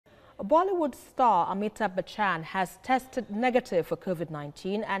Bollywood star Amitabh Bachchan has tested negative for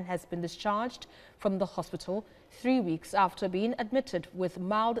COVID-19 and has been discharged from the hospital 3 weeks after being admitted with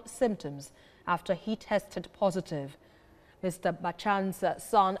mild symptoms after he tested positive. Mr. Bachchan's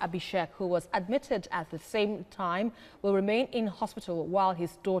son Abhishek, who was admitted at the same time, will remain in hospital while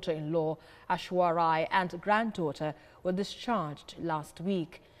his daughter-in-law Ashwa Rai and granddaughter were discharged last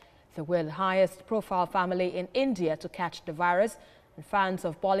week. They were the highest profile family in India to catch the virus, and fans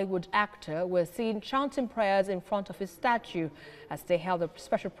of Bollywood actor were seen chanting prayers in front of his statue as they held a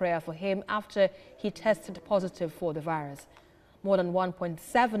special prayer for him after he tested positive for the virus. More than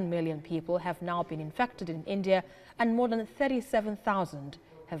 1.7 million people have now been infected in India and more than 37,000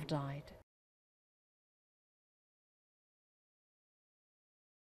 have died.